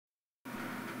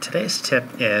Today's tip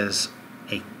is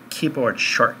a keyboard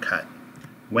shortcut,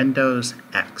 Windows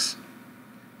X.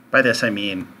 By this I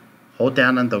mean hold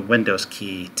down on the Windows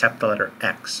key, tap the letter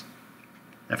X.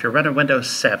 Now if you're running Windows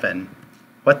 7,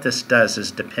 what this does is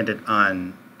dependent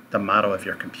on the model of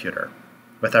your computer.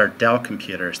 With our Dell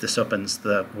computers, this opens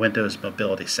the Windows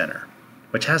Mobility Center,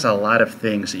 which has a lot of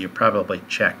things that you probably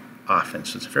check often,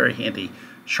 so it's a very handy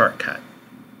shortcut.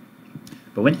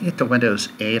 But when you get to Windows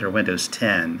 8 or Windows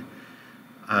 10,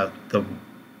 the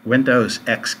Windows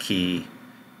X key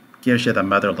gives you the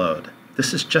mother load.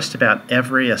 This is just about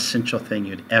every essential thing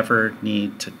you'd ever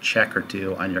need to check or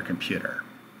do on your computer.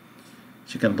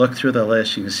 So you can look through the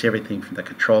list, you can see everything from the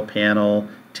control panel,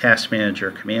 task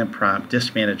manager, command prompt,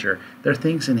 disk manager. There are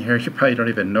things in here you probably don't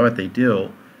even know what they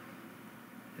do.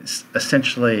 It's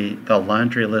essentially the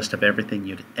laundry list of everything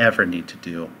you'd ever need to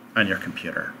do on your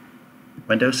computer.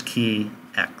 Windows key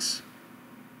X.